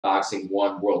Boxing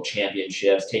 1 World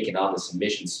Championships, taking on the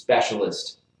submission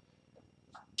specialist.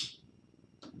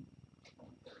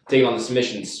 Alyana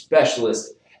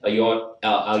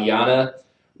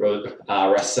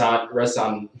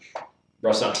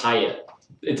Rasanhaya.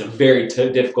 It's a very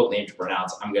difficult name to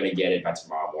pronounce. I'm going to get it by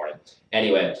tomorrow morning.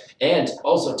 Anyway, and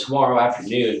also tomorrow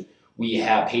afternoon, we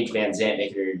have Paige Van Zandt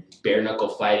making her bare knuckle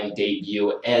fighting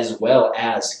debut, as well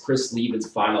as Chris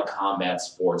Lieben's final combat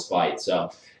sports fight.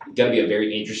 So it's going to be a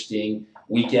very interesting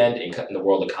weekend in the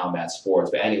world of combat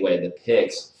sports. But anyway, the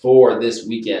picks for this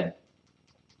weekend.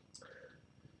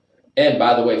 And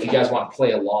by the way, if you guys want to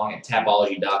play along at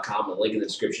Tapology.com, the link in the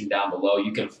description down below,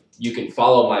 you can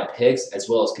follow my picks as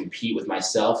well as compete with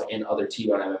myself and other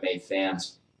TboneMMA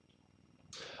fans.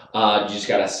 You just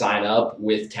got to sign up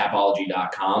with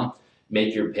Tapology.com,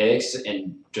 make your picks,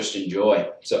 and just enjoy.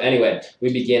 So anyway,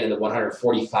 we begin in the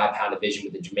 145-pound division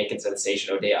with the Jamaican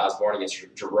sensation O'Day Osborne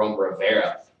against Jerome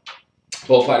Rivera.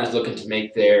 Both fighters looking to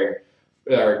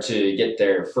get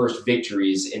their first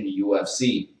victories in the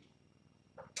UFC.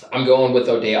 I'm going with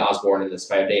O'Day Osborne in this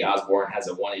fight. O'Day Osborne has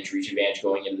a 1-inch reach advantage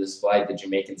going into this fight, the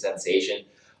Jamaican sensation.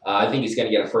 I think he's going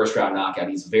to get a first-round knockout.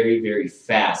 He's very, very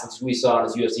fast. That's what we saw in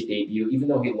his UFC debut. Even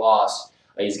though he lost,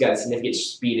 he's got a significant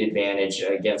speed advantage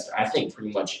against, I think,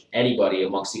 pretty much anybody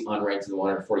amongst the unranked in the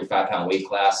 145-pound weight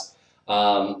class.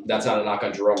 That's not a knock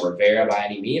on Jerome Rivera by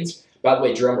any means. By the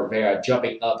way, Jerome Rivera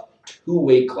jumping up 2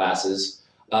 weight classes,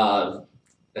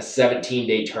 a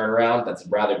 17-day turnaround. That's a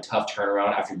rather tough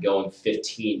turnaround after going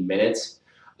 15 minutes.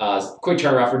 Quick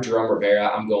turnaround for Jerome Rivera.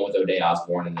 I'm going with O'Day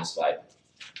Osborne in this fight.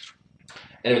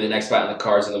 And the next fight on the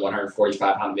cards in the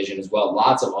 145-pound division as well.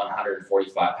 Lots of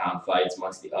 145-pound fights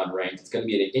amongst the unranked. It's going to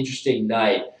be an interesting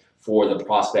night for the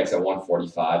prospects at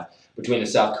 145 between the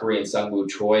South Korean Sungwoo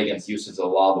Choi against Youssef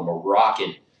Zalal, the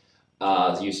Moroccan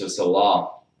Youssef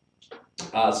Zalal.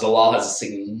 Zalal has a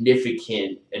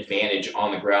significant advantage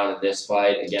on the ground in this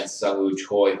fight against Sungwoo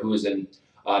Choi, who is a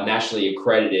nationally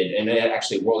accredited and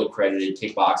actually world accredited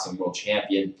kickboxing world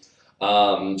champion.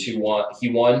 He won,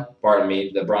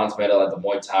 the bronze medal at the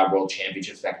Muay Thai World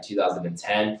Championships back in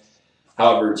 2010.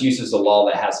 However, it's Youssef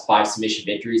Zalal that has 5 submission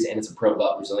victories, and it's a pro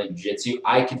belt Brazilian Jiu-Jitsu.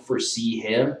 I can foresee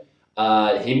him.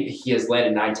 He has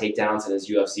landed 9 takedowns in his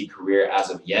UFC career as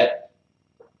of yet,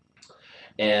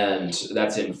 and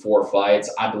that's in 4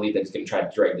 fights. I believe that he's going to try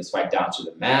to drag this fight down to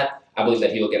the mat. I believe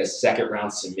that he will get a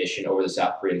second-round submission over the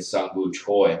South Korean Sungwoo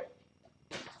Choi.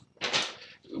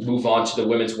 Move on to the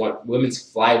women's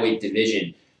flyweight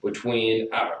division between,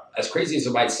 as crazy as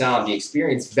it might sound, the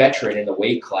experienced veteran in the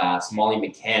weight class, Molly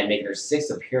McCann, making her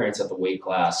 6th appearance at the weight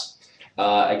class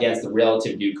against the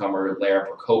relative newcomer, Lara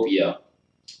Procopio.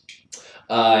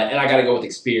 And I got to go with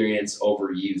experience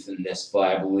over youth in this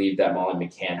fight. I believe that Molly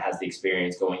McCann has the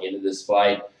experience going into this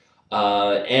fight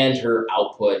and her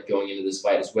output going into this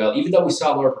fight as well. Even though we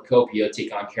saw Lara Procopio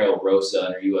take on Carol Rosa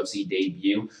in her UFC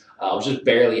debut, was just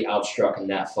barely outstruck in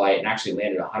that fight and actually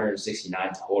landed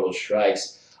 169 total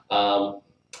strikes. I'm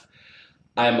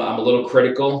a little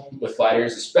critical with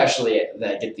fighters, especially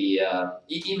that get the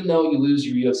even though you lose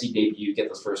your UFC debut, you get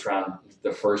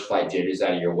the first fight jitters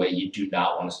out of your way. You do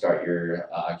not want to start your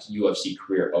UFC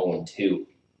career 0-2. In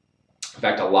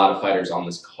fact, a lot of fighters on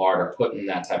this card are put in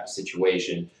that type of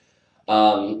situation.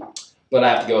 But I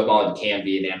have to go with Molly McCann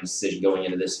via unanimous decision going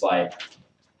into this fight.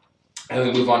 And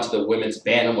we move on to the women's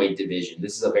bantamweight division.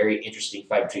 This is a very interesting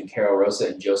fight between Carol Rosa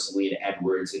and Jocelyn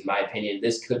Edwards. In my opinion,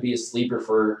 this could be a sleeper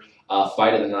for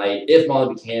fight of the night if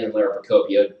Molly McCann and Lara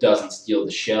Procopio doesn't steal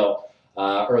the show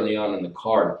early on in the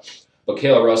card. But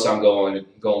Carol Rosa, I'm going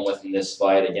with in this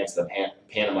fight against the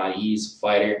Panamese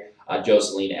fighter,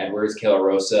 Jocelyn Edwards. Carol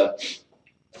Rosa,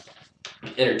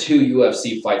 in her 2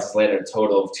 UFC fights, has landed a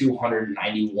total of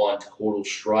 291 total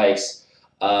strikes.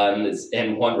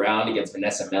 In 1 round against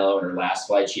Vanessa Mello in her last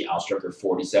fight, she outstruck her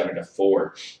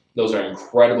 47-4. Those are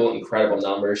incredible, incredible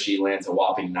numbers. She lands a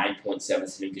whopping 9.7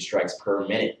 significant strikes per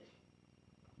minute.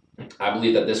 I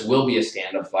believe that this will be a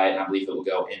stand-up fight, and I believe it will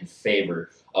go in favor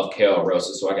of Carol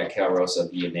Rosa. So I got Carol Rosa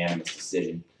via unanimous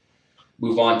decision.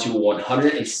 Move on to a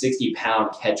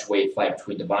 160-pound catchweight fight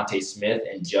between Devontae Smith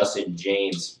and Justin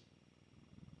James.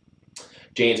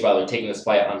 James, by the way, taking this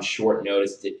fight on short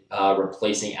notice,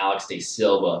 replacing Alex De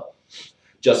Silva.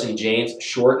 Justin James,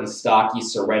 short and stocky,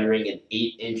 surrendering an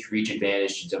 8-inch reach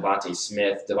advantage to Devontae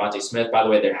Smith. Devontae Smith, by the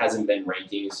way, there hasn't been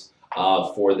rankings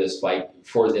for this fight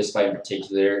in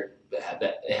particular.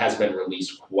 It hasn't been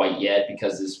released quite yet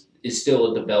because this is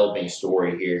still a developing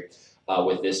story here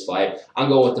with this fight. I'm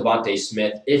going with Devontae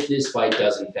Smith. If this fight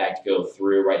does, in fact, go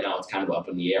through, right now it's kind of up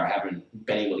in the air. I haven't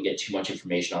been able to get too much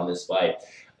information on this fight.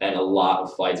 And a lot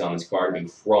of fights on this card have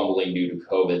been crumbling due to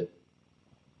COVID.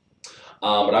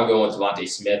 But I'm going with Devontae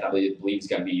Smith. I believe he's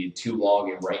going to be too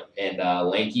long and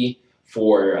lanky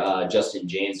for Justin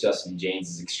James. Justin James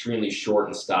is extremely short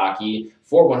and stocky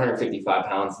for 155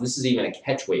 pounds. This is even a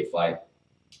catchweight fight.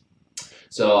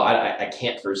 So I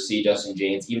can't foresee Justin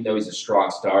James, even though he's a strong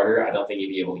starter, I don't think he'd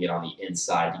be able to get on the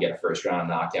inside to get a first-round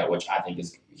knockout, which I think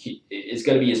is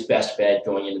going to be his best bet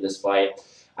going into this fight.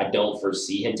 I don't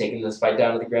foresee him taking this fight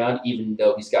down to the ground, even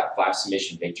though he's got 5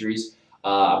 submission victories.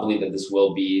 I believe that this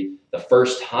will be the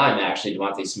first time, actually,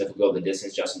 Devontae Smith will go the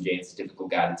distance. Justin James is a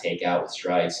difficult guy to take out with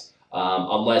strikes,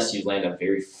 unless you land a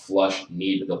very flush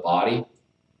knee to the body.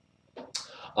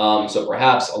 So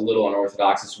perhaps a little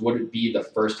unorthodox. This would be the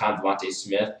first time Devontae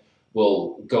Smith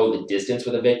will go the distance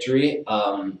with a victory.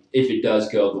 If it does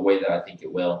go the way that I think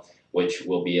it will, which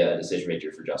will be a decision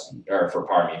victory for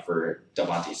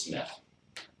Devontae Smith.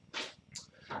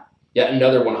 Yet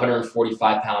another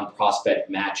 145-pound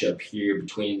prospect matchup here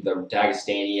between the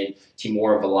Dagestanian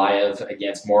Timur Valiev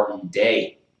against Martin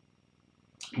Day.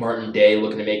 Martin Day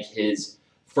looking to make his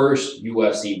first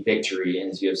UFC victory in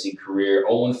his UFC career.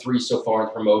 0-3 so far in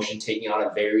the promotion, taking on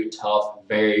a very tough,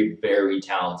 very, very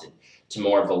talented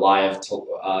Timur Valiev.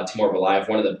 Timur Valiev,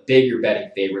 one of the bigger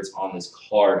betting favorites on this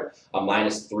card, a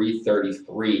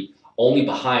 -333, only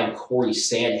behind Corey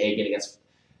Sandhagen against.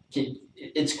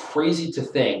 It's crazy to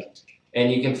think,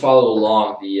 and you can follow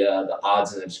along the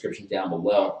odds in the description down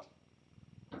below.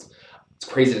 It's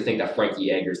crazy to think that Frankie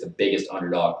Edgar is the biggest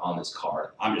underdog on this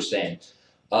card. I'm just saying.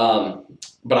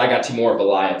 But I got Timur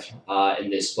Valiev in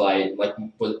this fight. Like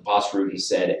what Boss Rudin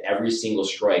said, every single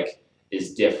strike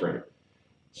is different.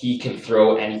 He can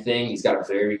throw anything. He's got a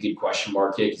very good question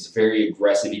mark kick. He's very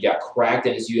aggressive. He got cracked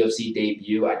in his UFC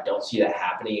debut. I don't see that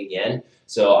happening again.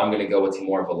 So I'm going to go with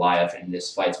Timur Valiev in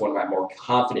this fight. It's one of my more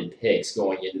confident picks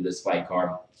going into this fight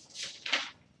card.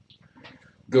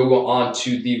 Go on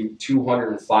to the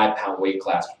 205-pound weight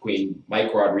class between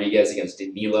Mike Rodriguez against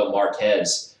Danilo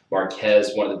Marquez.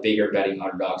 Marquez, one of the bigger betting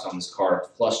underdogs on this card,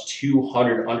 plus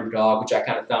 200 underdog, which I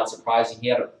kind of found surprising. He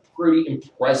had a pretty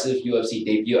impressive UFC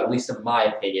debut, at least in my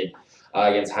opinion,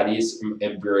 against Hadis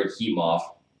Ibrahimov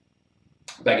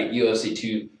back at UFC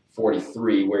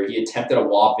 243, where he attempted a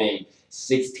whopping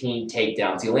 16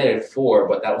 takedowns. He landed 4,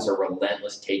 but that was a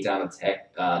relentless takedown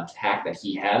attack that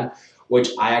he had, which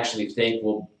I actually think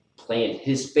will play in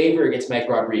his favor against Mike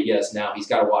Rodriguez. Now, he's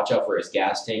got to watch out for his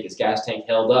gas tank. His gas tank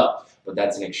held up, but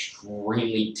that's an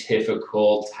extremely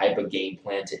difficult type of game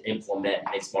plan to implement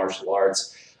in mixed martial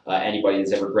arts. Anybody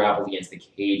that's ever grappled against the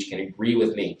cage can agree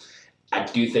with me. I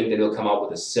do think that he'll come out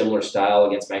with a similar style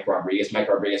against Mike Rodriguez. Mike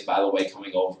Rodriguez, by the way,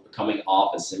 coming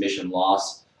off a submission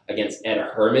loss against Ed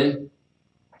Herman,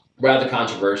 rather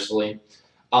controversially.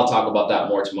 I'll talk about that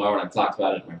more tomorrow, and I talked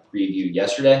about it in my preview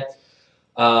yesterday,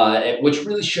 which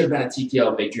really should have been a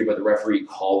TKO victory, but the referee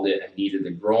called it a knee to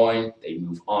the groin. They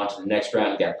move on to the next round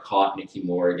and got caught Nicky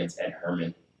Moore against Ed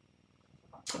Herman.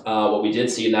 What we did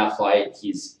see in that fight,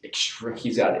 he's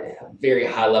got a very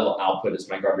high-level output as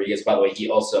Mike Rodriguez. By the way, he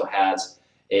also has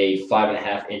a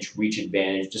 5.5-inch reach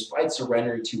advantage, despite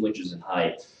surrendering 2 inches in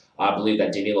height. I believe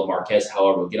that Danilo Marquez,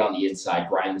 however, will get on the inside,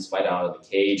 grind this fight out of the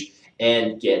cage,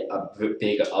 and get a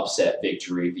big upset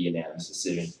victory via unanimous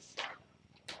decision.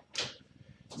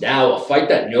 Now, a fight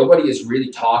that nobody is really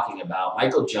talking about,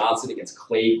 Michael Johnson against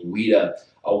Clay Guida,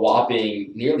 a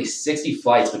whopping nearly 60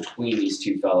 fights between these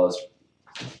two fellows.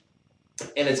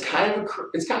 And it's kind of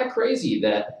crazy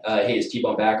that, hey, is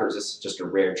T-Bone back, or is this just a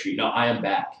rare treat? No, I am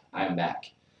back. I am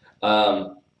back.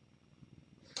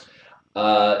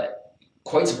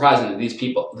 Quite surprising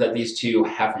that these two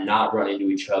have not run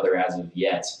into each other as of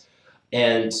yet.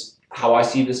 And how I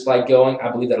see this fight going,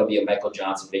 I believe that'll be a Michael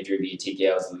Johnson victory via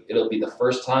TKO. It'll be the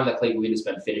first time that Clay Guida's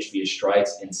been finished via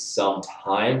strikes in some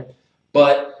time.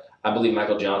 But I believe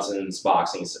Michael Johnson's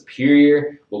boxing is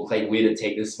superior. Will Clay Guida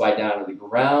take this fight down to the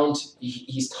ground?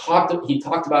 He talked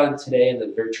about it today in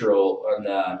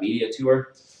the media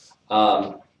tour.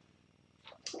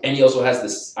 And he also has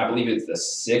this, I believe it's the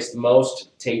 6th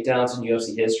most takedowns in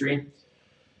UFC history,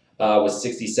 with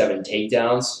 67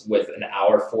 takedowns with an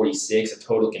hour 46 of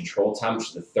total control time, which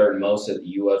is the 3rd most of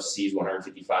the UFC's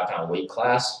 155-pound weight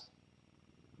class.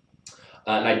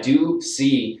 And I do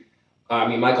see,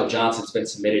 Michael Johnson's been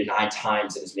submitted 9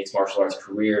 times in his mixed martial arts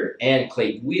career, and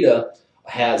Clay Guida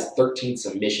has 13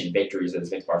 submission victories in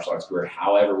his mixed martial arts career.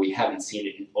 However, we haven't seen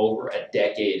it in over a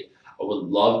decade. I would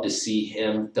love to see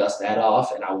him dust that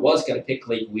off, and I was going to pick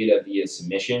Clay Guida via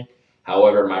submission.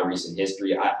 However, my recent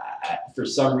history, for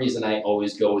some reason, I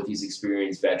always go with these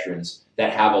experienced veterans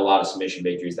that have a lot of submission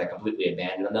victories that completely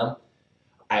abandon them.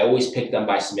 I always pick them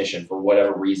by submission for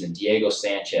whatever reason. Diego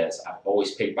Sanchez, I've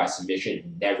always picked by submission. It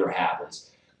never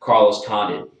happens. Carlos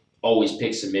Condit always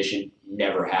picks submission,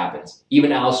 never happens.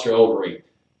 Even Alistair Overeem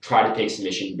try to pick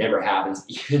submission, never happens.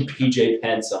 Even PJ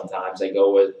Penn sometimes I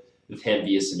go with him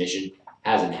via submission,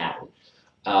 hasn't happened.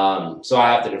 So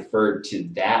I have to defer to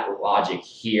that logic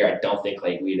here. I don't think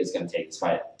Clay Guida is going to take this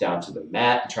fight down to the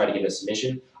mat and try to get a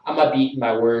submission. I might be eating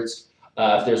my words.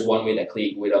 If there's one way that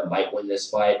Clay Guida might win this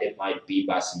fight, it might be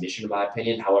by submission, in my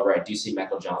opinion. However, I do see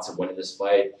Michael Johnson winning this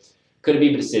fight. Could it be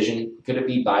by decision? Could it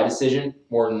be by decision?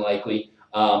 More than likely.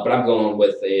 But I'm going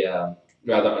with a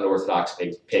rather unorthodox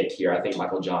pick here. I think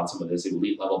Michael Johnson, with his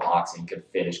elite level boxing, could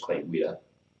finish Clay Guida.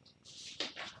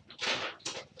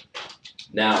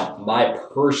 Now, my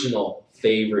personal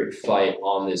favorite fight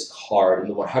on this card in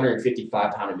the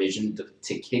 155-pound division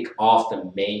to kick off the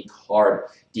main card,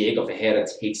 Diego Ferreira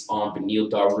takes on Beneil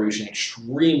Dariush, an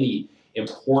extremely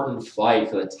important fight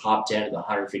for the top 10 of the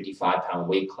 155-pound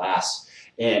weight class,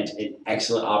 and an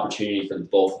excellent opportunity for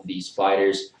both of these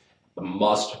fighters. A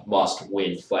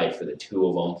must-win fight for the two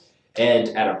of them. And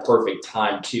at a perfect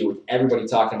time, too, with everybody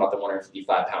talking about the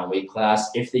 155-pound weight class.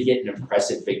 If they get an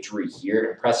impressive victory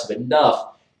here, impressive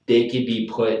enough, they could be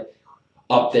put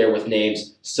up there with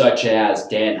names such as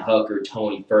Dan Hooker,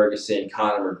 Tony Ferguson,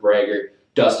 Conor McGregor,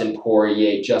 Dustin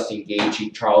Poirier, Justin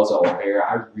Gaethje, Charles Oliveira.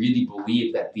 I really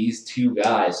believe that these two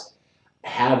guys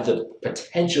have the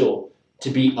potential to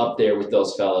be up there with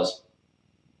those fellas.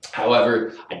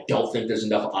 However, I don't think there's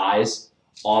enough eyes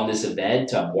on this event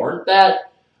to warrant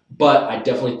that, but I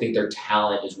definitely think their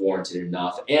talent is warranted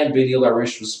enough. And Beneil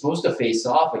Dariush was supposed to face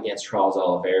off against Charles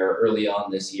Oliveira early on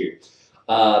this year.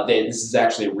 This is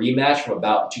actually a rematch from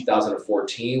about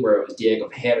 2014, where it was Diego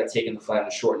Ferreira taking the fight on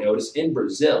short notice in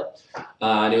Brazil.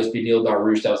 And it was Beneil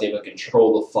Dariush that was able to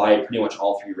control the fight pretty much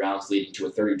all 3 rounds, leading to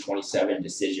a 30-27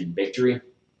 decision victory.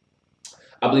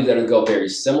 I believe that would go very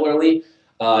similarly.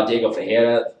 Diego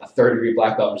Ferreira, a third-degree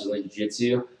black belt in Brazilian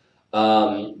Jiu-Jitsu,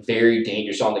 very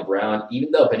dangerous on the ground.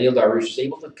 Even though Beneil Dariush is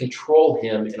able to control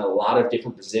him in a lot of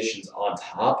different positions on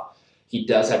top, he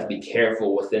does have to be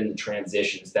careful within the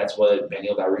transitions. That's what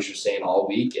Beneil Dariush was saying all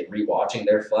week. And rewatching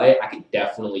their fight, I could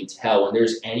definitely tell when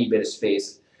there's any bit of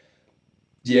space,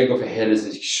 Diego Ferreira is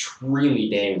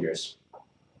extremely dangerous.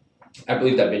 I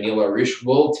believe that Beneil Dariush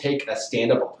will take a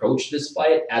stand-up approach to this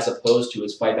fight as opposed to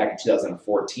his fight back in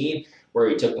 2014, where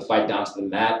he took the fight down to the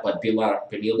mat. But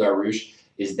Beneil Dariush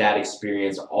is that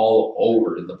experience all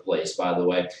over the place, by the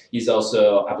way. He's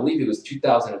also, I believe it was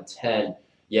 2010,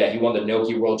 yeah, he won the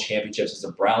Noki World Championships as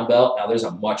a brown belt. Now, there's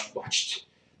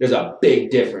a big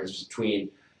difference between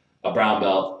a brown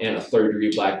belt and a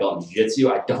third-degree black belt in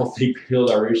Jiu-Jitsu. I don't think Beneil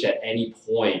Dariush at any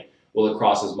point will it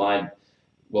cross his mind,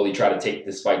 will he try to take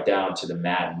this fight down to the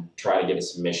mat and try to get a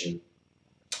submission.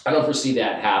 I don't foresee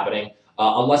that happening.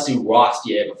 Unless he rocks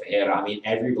Diego Ferreira. I mean,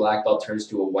 every black belt turns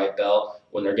to a white belt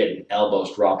when they're getting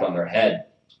elbows dropped on their head.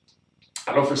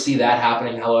 I don't foresee that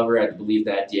happening, however. I believe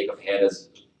that Diego Ferreira is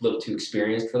a little too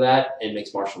experienced for that in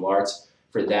mixed martial arts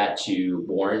for that to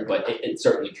warrant, but it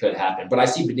certainly could happen. But I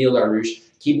see Beneil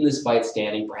Dariush keeping this fight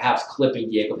standing, perhaps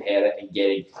clipping Diego Ferreira and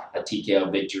getting a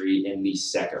TKO victory in the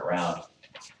second round.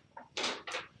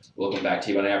 Welcome back,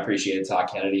 T-Bone. I appreciate it, Todd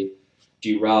Kennedy.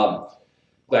 G-Rob.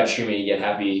 Glad to streaming again.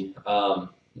 Happy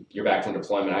you're back from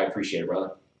deployment. I appreciate it,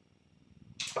 brother.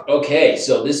 Okay,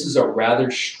 so this is a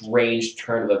rather strange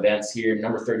turn of events here.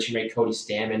 Number 13 ranked Cody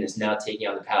Stamann is now taking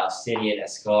on the Palestinian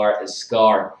Askar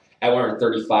at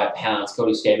 135 pounds.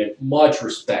 Cody Stamann, much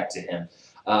respect to him.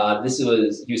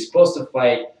 He was supposed to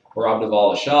fight Merab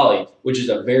Dvalishvili, which is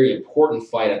a very important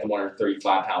fight at the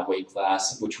 135-pound weight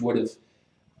class, which would have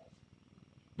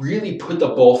really put the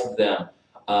both of them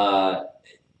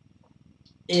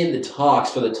in the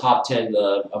talks for the top 10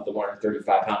 of the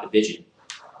 135-pound division.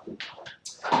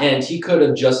 And he could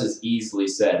have just as easily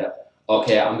said,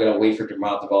 okay, I'm going to wait for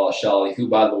Merab Dvalishvili, who,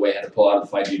 by the way, had to pull out of the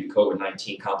fight due to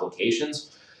COVID-19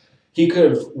 complications. He could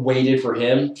have waited for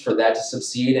him for that to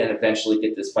succeed and eventually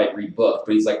get this fight rebooked.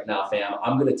 But he's like, nah, fam,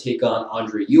 I'm going to take on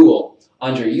Andre Ewell.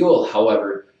 Andre Ewell,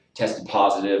 however, tested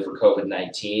positive for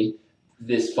COVID-19.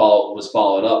 This was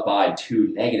followed up by 2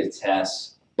 negative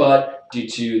tests. But due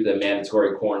to the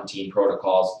mandatory quarantine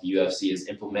protocols the UFC has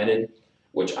implemented,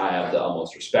 which I have the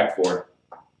utmost respect for,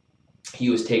 he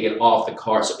was taken off the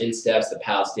card. So in steps the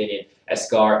Palestinian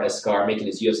Askar making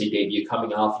his UFC debut,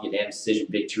 coming off a unanimous decision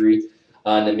victory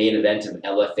in the main event of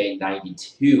LFA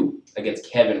 92 against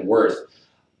Kevin Worth.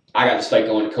 I got this fight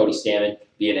going to Cody Stamann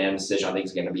via unanimous decision. I think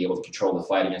he's going to be able to control the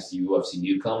fight against the UFC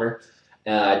newcomer.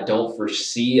 I don't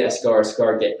foresee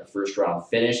Askar getting a first-round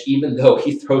finish, even though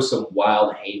he throws some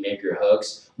wild haymaker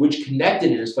hooks, which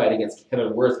connected in his fight against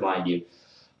Kevin Worth, mind you.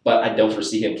 but I don't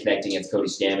foresee him connecting against Cody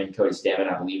Stamann. Cody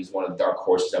Stamann, I believe, is one of the dark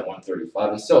horses at 135,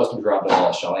 and so is Mudrab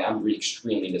al-Shali. I'm really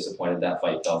extremely disappointed that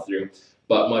fight fell through,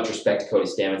 but much respect to Cody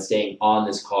Stamann staying on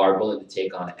this card, willing to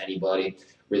take on anybody.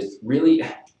 With really,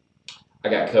 I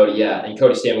got Cody, yeah, and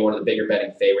Cody Stamann, one of the bigger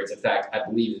betting favorites. In fact, I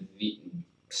believe the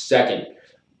second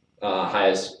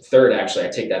highest, third actually, I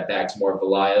take that back, Timur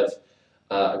Valiev.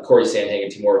 Corey Sandhagen,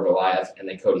 Timur Valiev, and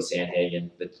then Cody Sandhagen,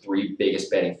 the three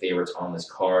biggest betting favorites on this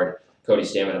card. Cody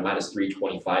Stamann, a minus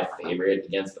 325 favorite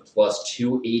against the plus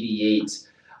 288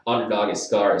 underdog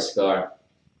Askar.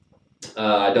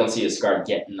 I don't see Askar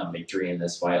getting a victory in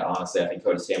this fight, honestly. I think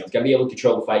Cody Stamann's going to be able to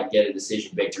control the fight and get a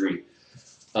decision victory.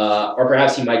 Or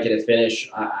perhaps he might get a finish.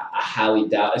 I highly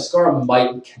doubt. Askar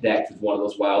might connect with one of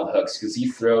those wild hooks because he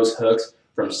throws hooks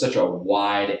from such a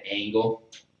wide angle.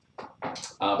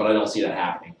 But I don't see that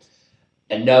happening.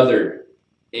 Another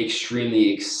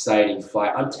extremely exciting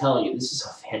fight. I'm telling you, this is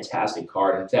a fantastic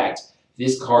card. In fact,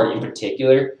 this card in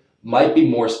particular might be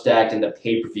more stacked in the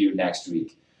pay-per-view next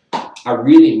week. I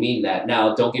really mean that.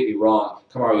 Now, don't get me wrong.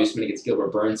 Kamaru Usman against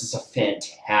Gilbert Burns is a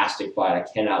fantastic fight. I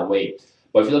cannot wait.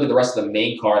 But if you look at the rest of the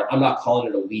main card, I'm not calling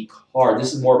it a weak card.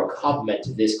 This is more of a compliment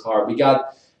to this card. We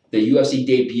got the UFC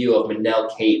debut of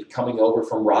Manel Kape coming over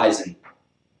from Ryzen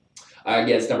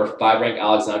against number 5 ranked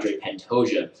Alexandre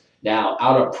Pantoja. Now,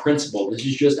 out of principle, this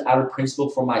is just out of principle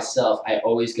for myself, I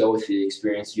always go with the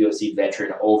experienced UFC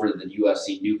veteran over the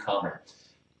UFC newcomer.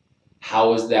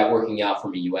 How is that working out for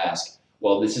me, you ask?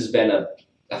 Well, this has been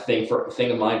a thing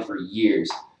of mine for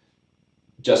years.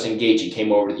 Justin Gaethje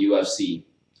came over to the UFC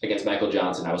against Michael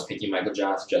Johnson. I was picking Michael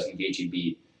Johnson. Justin Gaethje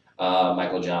beat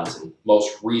Michael Johnson.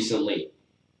 Most recently,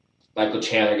 Michael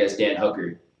Chandler against Dan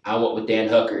Hooker. I went with Dan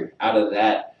Hooker. Out of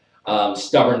that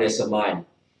stubbornness of mine,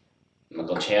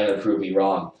 Michael Chandler proved me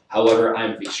wrong. However,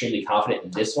 I'm extremely confident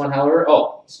in this one, however.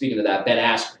 Oh, speaking of that, Ben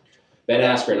Askren. Ben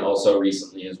Askren also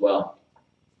recently as well.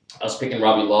 I was picking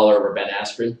Robbie Lawler over Ben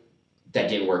Askren. That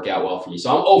didn't work out well for me. So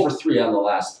I'm over 3 on the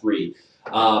last 3.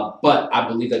 But I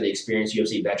believe that the experienced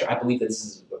UFC veteran, I believe that this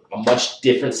is a much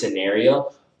different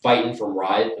scenario, fighting from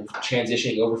Ryzen,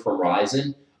 transitioning over from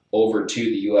Ryzen over to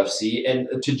the UFC.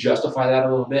 And to justify that a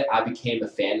little bit, I became a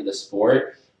fan of the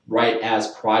sport right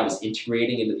as Pride was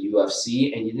integrating into the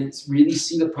UFC, and you didn't really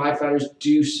see the Pride fighters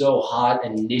do so hot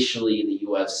initially in the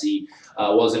UFC.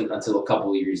 It wasn't until a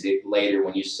couple of years later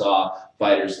when you saw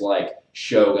fighters like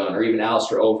Shogun or even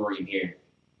Alistair Overeem here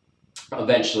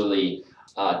eventually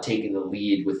taking the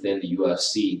lead within the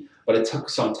UFC. But it took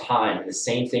some time, and the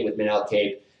same thing with Manel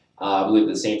Kape. I believe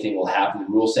the same thing will happen.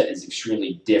 The rule set is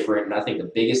extremely different, and I think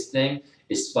the biggest thing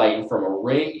is fighting from a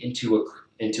ring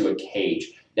into a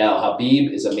cage. Now,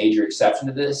 Khabib is a major exception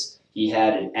to this. He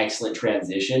had an excellent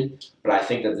transition, but I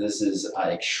think that this is an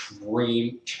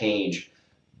extreme change.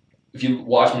 If you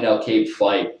watch Manel Kape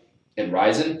fight in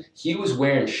Ryzen, he was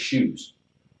wearing shoes,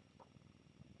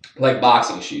 like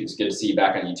boxing shoes. Good to see you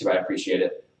back on YouTube. I appreciate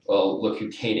it. Well, look who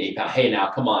gained 8 pounds. Hey,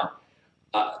 now, come on.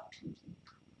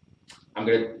 I'm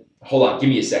going to – hold on. Give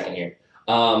me a second here.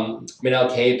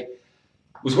 Manel Kape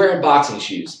was wearing boxing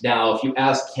shoes. Now, if you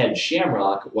ask Ken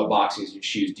Shamrock what boxing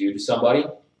shoes do to somebody,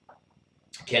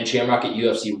 Ken Shamrock at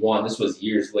UFC 1, this was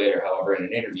years later, however, in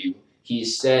an interview, he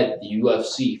said the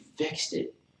UFC fixed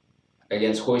it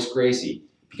against Royce Gracie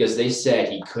because they said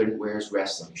he couldn't wear his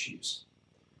wrestling shoes.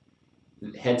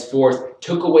 Henceforth,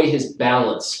 took away his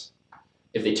balance.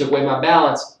 If they took away my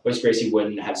balance, Royce Gracie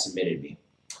wouldn't have submitted me.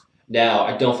 Now,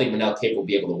 I don't think Manel Kape will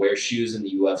be able to wear shoes in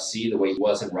the UFC the way he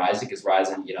was in Ryzen, because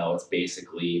Ryzen, you know, it's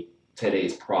basically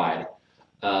today's Pride.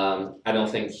 I don't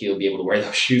think he'll be able to wear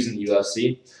those shoes in the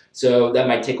UFC. So that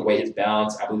might take away his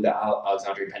balance. I believe that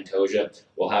Alexandre Pantoja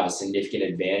will have a significant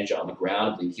advantage on the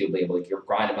ground. I believe he'll be able to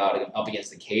grind him out up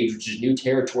against the cage, which is new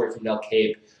territory for Manel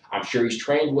Kape. I'm sure he's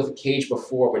trained with a cage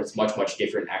before, but it's much, much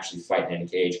different actually fighting in a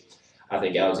cage. I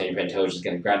think Alexandre Pantoja is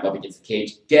going to grind him up against the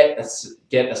cage, get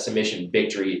a submission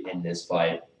victory in this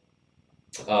fight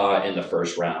in the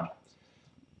first round.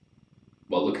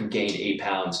 Well, look who gained 8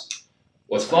 pounds.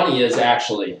 What's funny is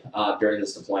actually during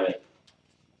this deployment,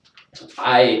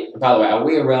 by the way, I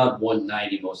weigh around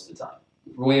 190 most of the time.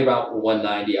 I weigh about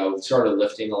 190. I started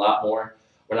lifting a lot more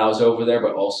when I was over there,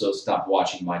 but also stopped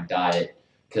watching my diet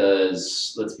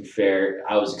because, let's be fair,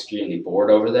 I was extremely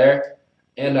bored over there.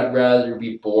 And I'd rather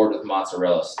be bored with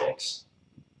mozzarella sticks.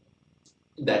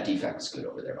 That defect is good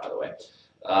over there, by the way.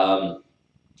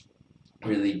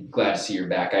 Really glad to see you're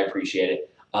back. I appreciate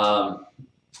it.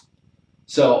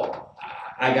 So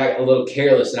I got a little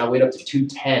careless, and I weighed up to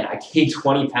 210. I gained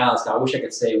 20 pounds. Now, I wish I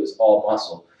could say it was all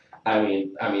muscle. I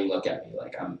mean, look at me.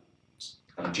 Like, I'm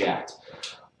jacked.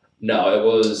 No,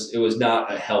 it was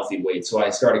not a healthy weight. So I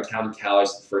started counting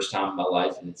calories the first time in my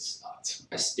life, and it sucked.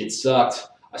 It sucked.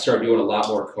 I started doing a lot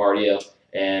more cardio,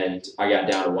 and I got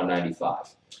down to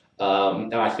 195.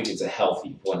 Now I think it's a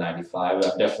healthy 195.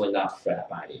 I'm definitely not fat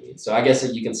by any means. So I guess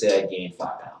that you can say I gained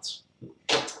 5 pounds.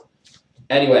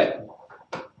 Anyway,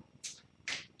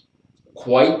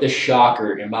 quite the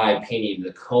shocker, in my opinion.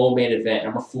 The co-main event,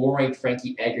 number 4 ranked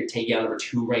Frankie Edgar taking on number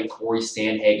 2 ranked Corey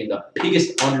Sandhagen, the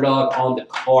biggest underdog on the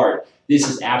card. This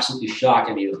is absolutely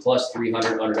shocking me. The plus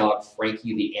 300 underdog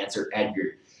Frankie the Answer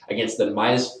Edgar against the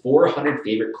minus 400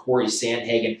 favorite Corey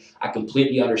Sandhagen. I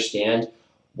completely understand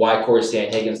why Corey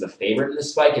Sandhagen is the favorite in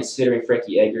this fight, considering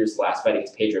Frankie Edgar's last fight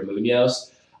against Pedro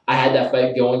Munoz. I had that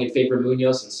fight going in favor of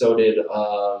Munoz, and so did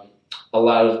a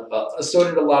lot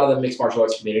of the mixed martial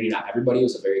arts community. Not everybody. It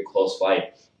was a very close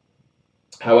fight.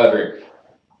 However,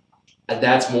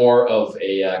 that's more of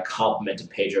a compliment to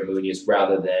Pedro Munoz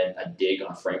rather than a dig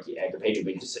on Frankie Edgar. Pedro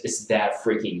Munoz is that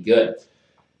freaking good.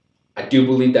 I do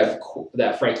believe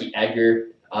that Frankie Edgar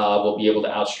will be able to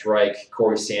outstrike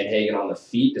Corey Sandhagen on the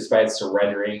feet despite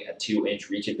surrendering a 2-inch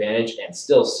reach advantage, and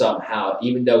still somehow,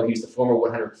 even though he's the former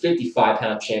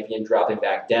 155-pound champion, dropping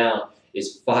back down,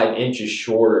 is 5 inches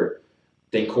shorter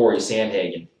than Corey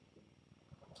Sandhagen.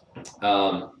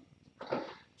 But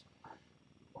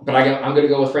I'm going to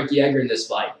go with Frankie Edgar in this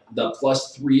fight. The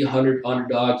plus 300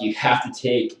 underdog, you have to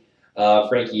take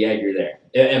Frankie Edgar there,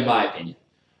 in my opinion.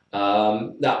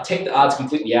 Now, take the odds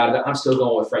completely out of it. I'm still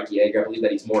going with Frankie Edgar. I believe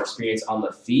that he's more experienced on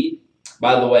the feet.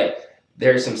 By the way,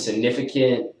 there's some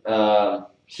significant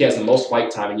he has the most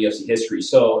fight time in UFC history.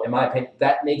 So, in my opinion,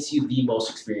 that makes you the most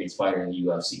experienced fighter in the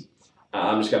UFC.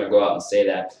 I'm just going to go out and say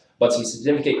that. But some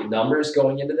significant numbers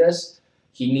going into this.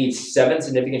 He needs 8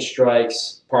 significant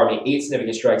strikes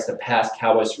to pass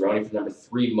Cowboy Cerrone for number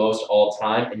 3 most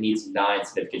all-time, and needs 9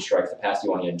 significant strikes to pass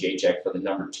Joanna Jacek for the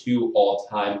number 2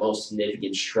 all-time most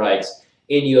significant strikes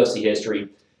in UFC history,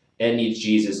 and needs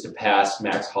Jesus to pass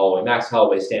Max Holloway. Max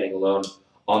Holloway standing alone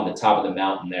on the top of the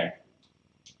mountain there.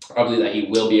 I believe that he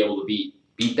will be able to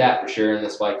beat that for sure in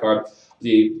this fight card.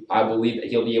 I believe that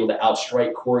he'll be able to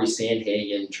outstrike Corey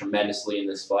Sandhagen tremendously in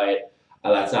this fight.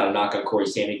 That's not a knock on Corey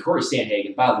Sandhagen. Corey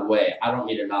Sandhagen, by the way, I don't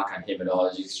mean to knock on him at all.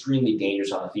 He's extremely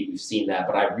dangerous on the feet. We've seen that.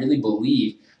 But I really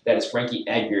believe that it's Frankie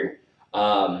Edgar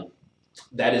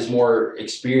that is more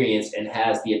experienced and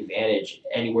has the advantage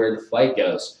anywhere the fight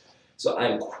goes. So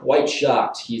I'm quite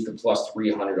shocked he's the plus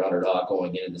 300 underdog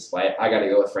going into this fight. I got to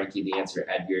go with Frankie the Answer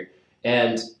Edgar.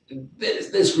 And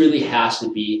this really has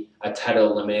to be a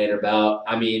title eliminator bout.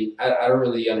 I mean, I don't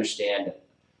really understand it.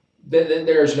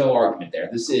 There's no argument there.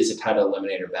 This is a title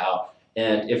eliminator bout.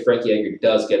 And if Frankie Edgar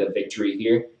does get a victory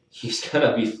here, he's going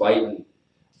to be fighting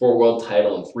for a world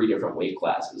title in 3 different weight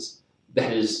classes.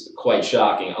 That is quite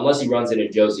shocking, unless he runs into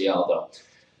Jose Aldo.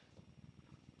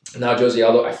 Now, Jose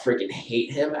Aldo, I freaking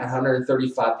hate him at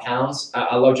 135 pounds.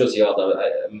 I love Jose Aldo.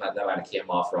 That might have came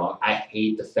off wrong. I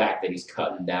hate the fact that he's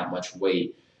cutting that much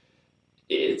weight.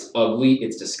 It's ugly.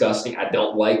 It's disgusting. I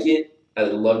don't like it. I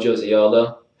love Jose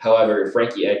Aldo. However, if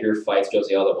Frankie Edgar fights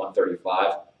Jose Aldo at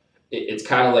 135, it's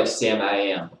kind of like Sam I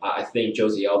Am. I think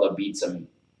Jose Aldo beats him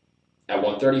at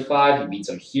 135. He beats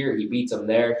him here. He beats him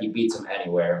there. He beats him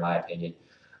anywhere, in my opinion.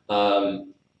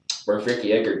 Where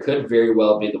Frankie Edgar could very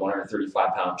well be the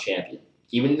 135-pound champion.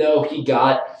 Even though he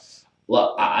got,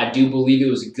 look, I do believe it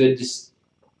was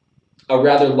a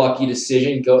rather lucky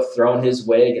decision thrown his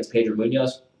way against Pedro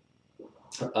Munoz.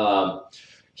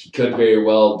 He could very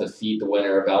well defeat the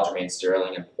winner of Aljamain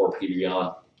Sterling or Peter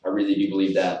Yan. I really do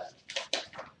believe that.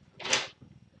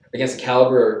 Against the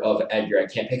caliber of Edgar, I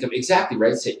can't pick him. Exactly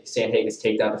right. Sandhagen's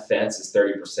takedown defense is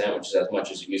 30%, which is as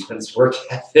much as Usman's work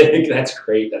ethic. That's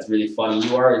great. That's really funny.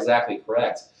 You are exactly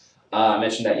correct. I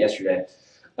mentioned that yesterday.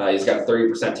 He's got a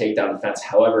 30% takedown defense.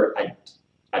 However,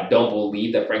 I don't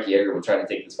believe that Frankie Edgar will try to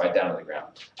take this fight down to the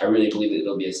ground. I really believe that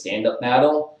it'll be a stand-up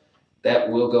battle that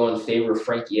will go in favor of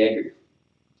Frankie Edgar.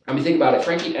 I mean, think about it.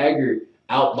 Frankie Edgar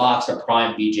outboxed a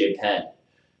prime BJ Penn,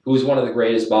 who was one of the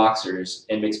greatest boxers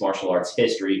in mixed martial arts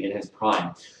history in his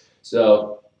prime.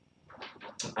 So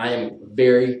I am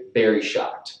very, very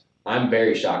shocked. I'm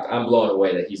very shocked. I'm blown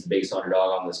away that he's the biggest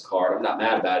underdog on this card. I'm not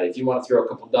mad about it. If you want to throw a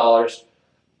couple dollars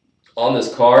on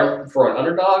this card for an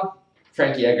underdog,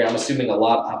 Frankie Edgar, I'm assuming a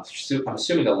lot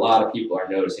of people are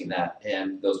noticing that,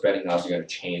 and those betting odds are going to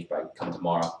change by come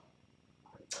tomorrow.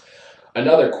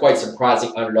 Another quite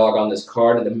surprising underdog on this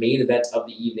card in the main event of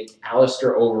the evening,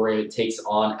 Alistair Overeem takes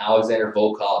on Alexandre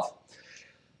Volkov.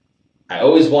 I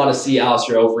always want to see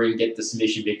Alistair Overeem get the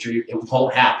submission victory. It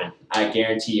won't happen. I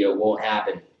guarantee you it won't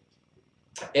happen.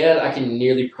 And I can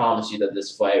nearly promise you that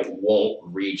this fight won't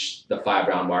reach the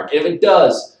 5-round mark. If it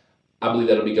does, I believe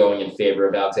that'll be going in favor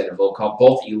of Alexander Volkov.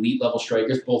 Both elite level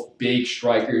strikers, both big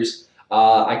strikers.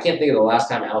 I can't think of the last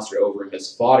time Alistair Overeem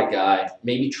has fought a guy,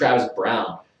 maybe Travis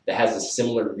Brown, that has a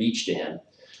similar reach to him.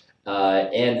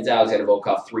 And it's Alexander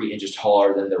Volkov 3 inches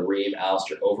taller than the Reem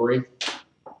Alistair Overeem.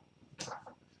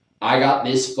 I got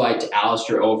this fight to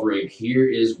Alistair Overeem. Here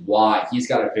is why. He's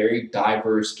got a very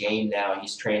diverse game now.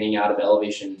 He's training out of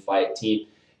Elevation Fight Team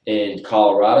in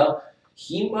Colorado.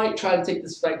 He might try to take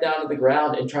this fight down to the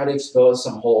ground and try to expose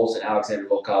some holes in Alexander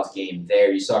Volkov's game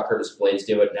there. You saw Curtis Blades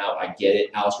do it. Now, I get it.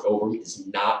 Alistair Overeem is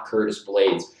not Curtis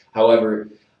Blades. However,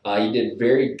 he did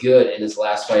very good in his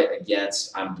last fight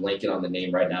against, I'm blanking on the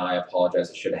name right now. I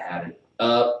apologize. I should have had it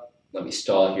up. Let me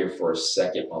stall here for a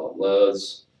second while it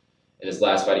loads. In his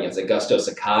last fight against Augusto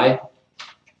Sakai.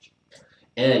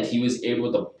 And he was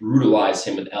able to brutalize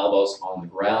him with elbows on the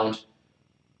ground.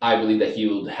 I believe that he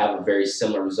will have a very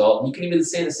similar result. And you can even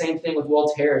say the same thing with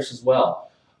Walt Harris as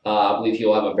well. I believe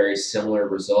he'll have a very similar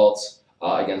result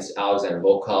against Alexander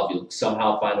Volkov. He'll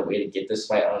somehow find a way to get this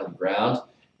fight on the ground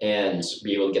and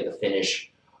be able to get the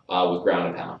finish with ground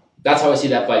and pound. That's how I see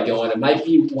that fight going. It might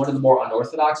be one of the more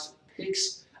unorthodox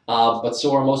picks, but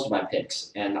so are most of my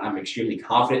picks. And I'm extremely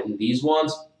confident in these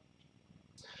ones.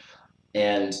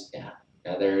 And yeah,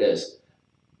 there it is.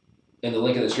 In the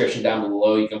link in the description down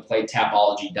below, you can play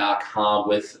Tapology.com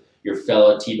with your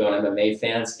fellow T-Bone MMA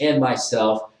fans and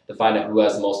myself to find out who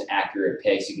has the most accurate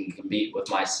picks. You can compete with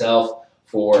myself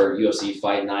for UFC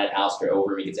Fight Night, Alistair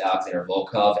Overeem against Alexander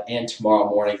Volkov, and tomorrow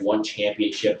morning, One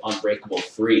Championship Unbreakable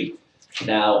 3.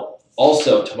 Now,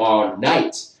 also tomorrow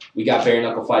night, we got Bare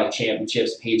Knuckle Fighting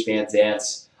Championships, Paige Van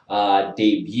Zant's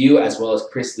debut, as well as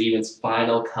Chris Levin's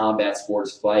final combat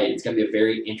sports fight. It's going to be a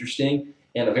very interesting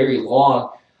and a very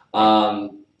long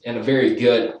and a very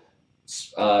good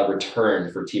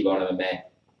return for T-Bone MMA.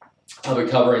 I'll be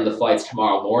covering the fights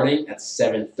tomorrow morning at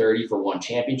 7:30 for One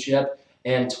Championship,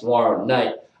 and tomorrow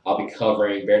night I'll be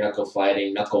covering Bare Knuckle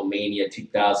Fighting Knuckle Mania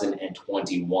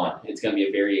 2021. It's going to be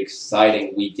a very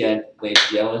exciting weekend, ladies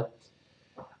and gentlemen.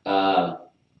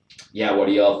 Yeah, what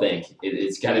do y'all think?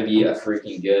 It's got to be a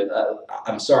freaking good.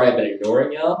 I'm sorry I've been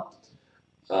ignoring y'all.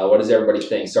 What does everybody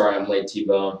think? Sorry I'm late,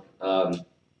 T-Bone. I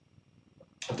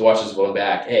have to watch this one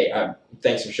back. Hey,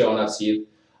 thanks for showing up, Steve.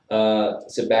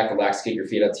 Sit back, relax, kick your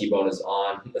feet up. T-Bone is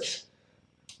on.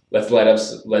 Let's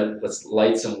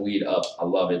light some weed up. I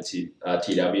love it,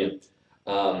 TW.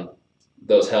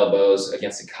 Those elbows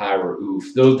against the Kai were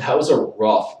oof. That was a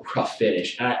rough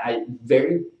finish. And I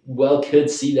very well could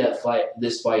see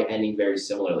this fight ending very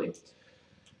similarly.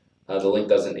 The link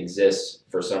doesn't exist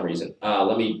for some reason.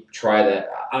 Let me try that.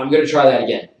 I'm going to try that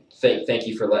again. Thank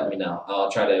you for letting me know.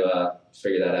 I'll try to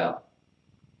figure that out.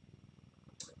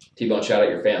 T-Bone, shout out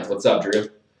your fans. What's up, Drew?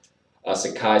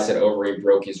 Sakai said Overeem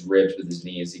broke his ribs with his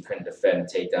knees. He couldn't defend and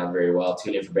take down very well.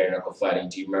 Tune in for Bare Knuckle Fighting.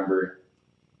 Do you remember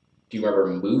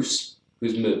Moose?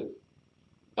 Who's Moose?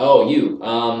 Oh, you.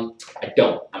 I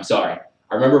don't. I'm sorry.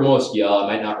 I remember most of y'all. I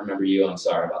might not remember you. I'm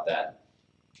sorry about that.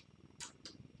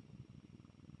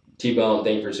 T-Bone,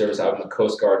 thank you for your service. I'm a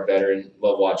Coast Guard veteran.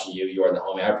 Love watching you. You are the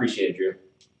homie. I appreciate it, Drew.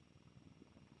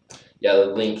 Yeah, the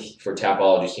link for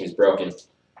Tapology seems broken.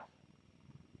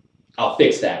 I'll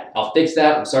fix that.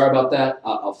 I'm sorry about that.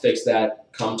 I'll fix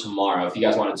that come tomorrow. If you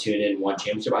guys want to tune in One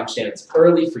Championship, I understand it's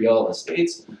early for y'all in the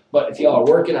States, but if y'all are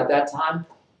working at that time,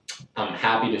 I'm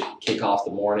happy to kick off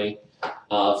the morning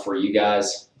for you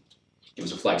guys. Give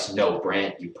us a flex. No,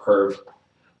 Brant, you perv.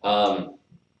 But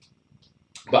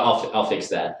I'll fix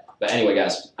that. But anyway,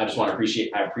 guys, I just want to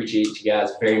appreciate you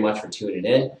guys very much for tuning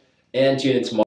in, and tune in tomorrow.